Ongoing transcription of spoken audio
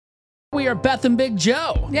We are Beth and Big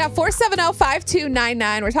Joe. Yeah,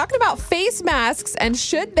 470-5299. We're talking about face masks and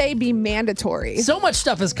should they be mandatory? So much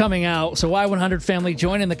stuff is coming out, so Y100 family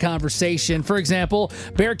join in the conversation. For example,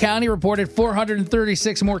 Bexar County reported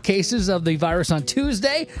 436 more cases of the virus on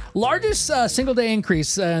Tuesday. Largest single-day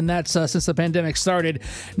increase, and that's since the pandemic started.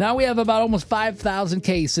 Now we have about almost 5,000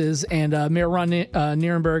 cases, and Mayor Ron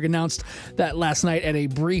Nirenberg announced that last night at a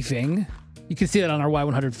briefing. You can see that on our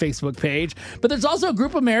Y100 Facebook page. But there's also a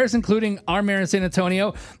group of mayors, including our mayor in San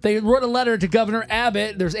Antonio. They wrote a letter to Governor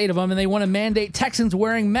Abbott. There's 8 of them, and they want to mandate Texans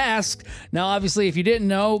wearing masks. Now, obviously, if you didn't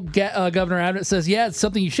know, Governor Abbott says, yeah, it's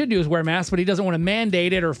something you should do is wear masks, but he doesn't want to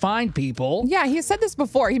mandate it or fine people. Yeah, he said this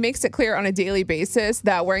before. He makes it clear on a daily basis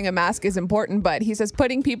that wearing a mask is important, but he says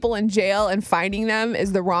putting people in jail and finding them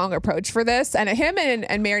is the wrong approach for this. And him and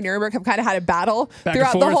Mayor Nirenberg have kind of had a battle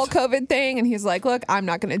throughout the whole COVID thing. And he's like, look, I'm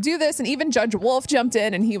not going to do this. And even Judge Wolf jumped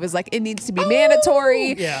in and he was like, it needs to be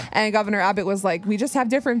mandatory. Yeah. And Governor Abbott was like, we just have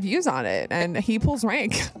different views on it. And he pulls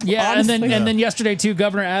rank. Yeah, and then yesterday, too,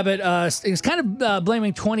 Governor Abbott is kind of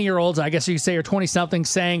blaming 20-year-olds, I guess you could say, or 20-somethings,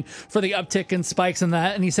 saying for the uptick in spikes and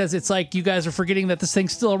that. And he says it's like you guys are forgetting that this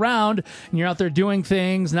thing's still around and you're out there doing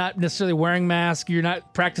things, not necessarily wearing masks. You're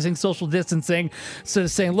not practicing social distancing. So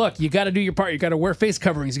saying, look, you got to do your part. You got to wear face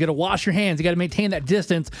coverings. You got to wash your hands. You got to maintain that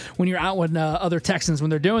distance when you're out with other Texans when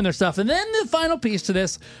they're doing their stuff. And then the final piece to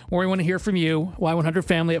this, where we want to hear from you, Y100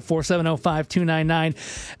 family at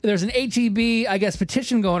 470-5299. There's an HEB, I guess,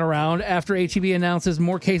 petition going around after HEB announces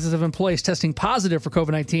more cases of employees testing positive for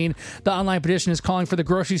COVID-19. The online petition is calling for the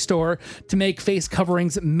grocery store to make face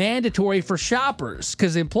coverings mandatory for shoppers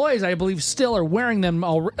because the employees, I believe, still are wearing them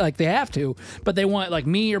like they have to, but they want like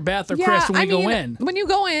me or Beth or Chris when we go in. When you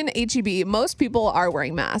go in HEB, most people are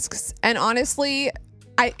wearing masks. And honestly,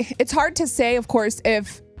 it's hard to say, of course,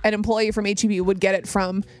 if an employee from HEB would get it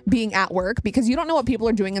from being at work because you don't know what people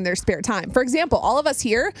are doing in their spare time. For example, all of us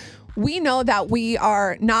here, we know that we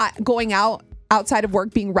are not going outside of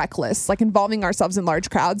work being reckless, like involving ourselves in large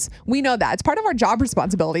crowds. We know that. It's part of our job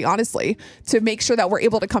responsibility, honestly, to make sure that we're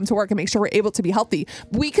able to come to work and make sure we're able to be healthy.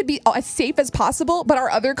 We could be as safe as possible, but our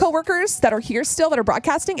other coworkers that are here still that are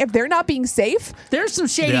broadcasting, if they're not being safe, there's some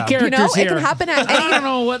shady characters here. It can happen at I don't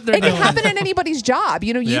know what they're doing. It can happen in anybody's job.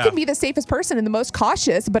 You can be the safest person and the most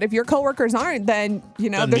cautious, but if your coworkers aren't, then,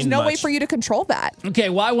 there's no way for you to control that. Okay,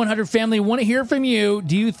 Y100 family, want to hear from you.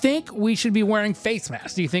 Do you think we should be wearing face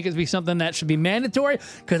masks? Do you think it'd be something that should be mandatory?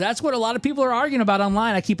 Because that's what a lot of people are arguing about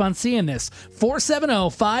online. I keep on seeing this.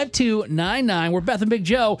 470-5299. We're Beth and Big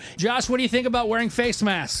Joe. Josh, what do you think about wearing face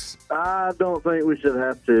masks? I don't think we should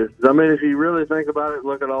have to. I mean, if you really think about it,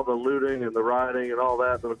 look at all the looting and the rioting and all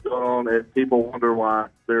that's going on, and people wonder why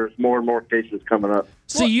there's more and more cases coming up.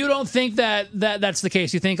 So you don't think that's the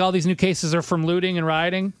case? You think all these new cases are from looting and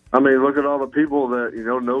rioting? I mean, look at all the people that,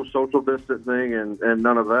 no social distancing and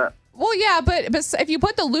none of that. Well, yeah, but if you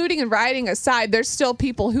put the looting and rioting aside, there's still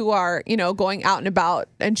people who are, going out and about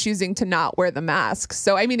and choosing to not wear the mask.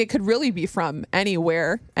 So, I mean, it could really be from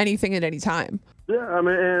anywhere, anything at any time. Yeah, I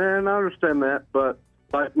mean, and I understand that, but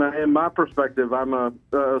like in my perspective, I'm a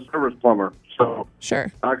service plumber, so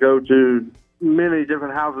sure, I go to many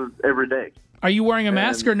different houses every day. Are you wearing a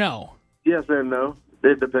mask or no? Yes and no.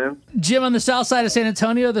 It depends. Jim on the south side of San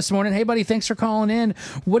Antonio this morning. Hey, buddy, thanks for calling in.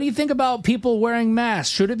 What do you think about people wearing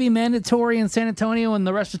masks? Should it be mandatory in San Antonio and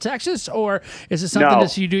the rest of Texas, or is it something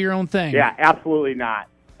that you do your own thing? Yeah, absolutely not.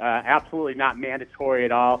 Absolutely not mandatory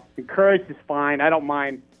at all. Encouraged is fine. I don't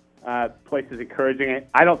mind places encouraging it.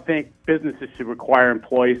 I don't think businesses should require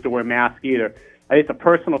employees to wear masks either. I think it's a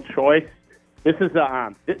personal choice. This is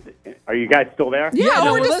are you guys still there? Yeah,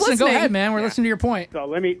 no, we're just listening. listening. Go ahead, man. We're listening to your point. So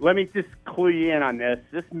let me just clue you in on this.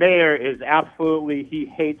 This mayor is absolutely, he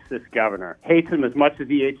hates this governor. Hates him as much as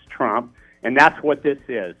he hates Trump, and that's what this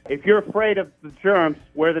is. If you're afraid of the germs,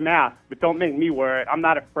 wear the mask, but don't make me wear it. I'm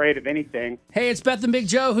not afraid of anything. Hey, it's Beth and Big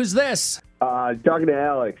Joe. Who's this? Talking to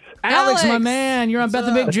Alex. Alex, my man. You're on Beth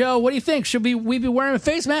and Big Joe. What do you think? Should we be wearing a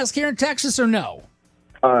face mask here in Texas or no?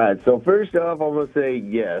 All right, so first off, I'm going to say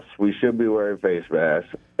yes, we should be wearing face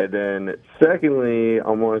masks. And then secondly,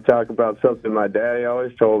 I'm going to talk about something my daddy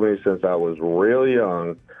always told me since I was real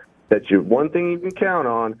young, that one thing you can count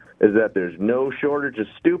on is that there's no shortage of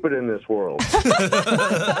stupid in this world. Dang,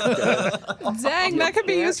 that could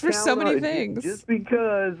be used for so many things. Just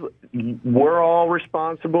because we're all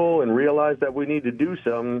responsible and realize that we need to do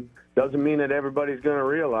something doesn't mean that everybody's going to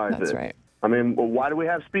realize it. That's right. I mean, why do we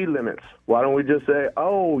have speed limits? Why don't we just say,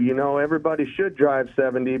 oh, everybody should drive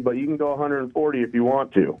 70, but you can go 140 if you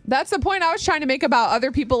want to? That's the point I was trying to make about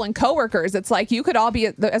other people and coworkers. It's like you could all be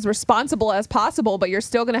as responsible as possible, but you're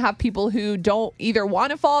still going to have people who don't either want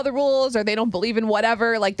to follow the rules or they don't believe in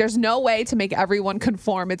whatever. Like, there's no way to make everyone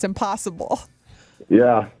conform. It's impossible.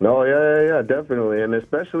 Yeah, no, yeah, definitely. And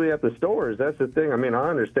especially at the stores, that's the thing. I mean, I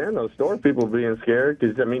understand those store people being scared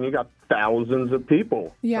because, you got thousands of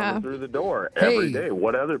people coming through the door every day.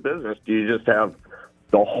 What other business do you just have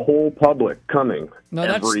the whole public coming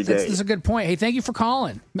every day? That's a good point. Hey, thank you for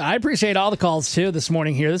calling. I appreciate all the calls, too, this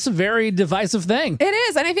morning here. This is a very divisive thing. It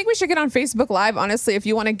is. And I think we should get on Facebook Live, honestly, if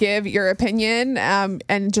you want to give your opinion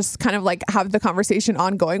and just kind of like have the conversation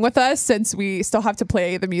ongoing with us since we still have to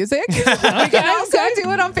play the music. We can also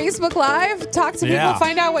do it on Facebook Live. Talk to people,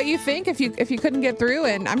 find out what you think if you couldn't get through.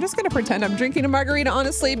 And I'm just going to pretend I'm drinking a margarita,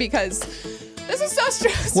 honestly, because this is so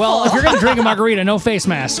stressful. Well, if you're going to drink a margarita, no face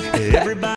mask.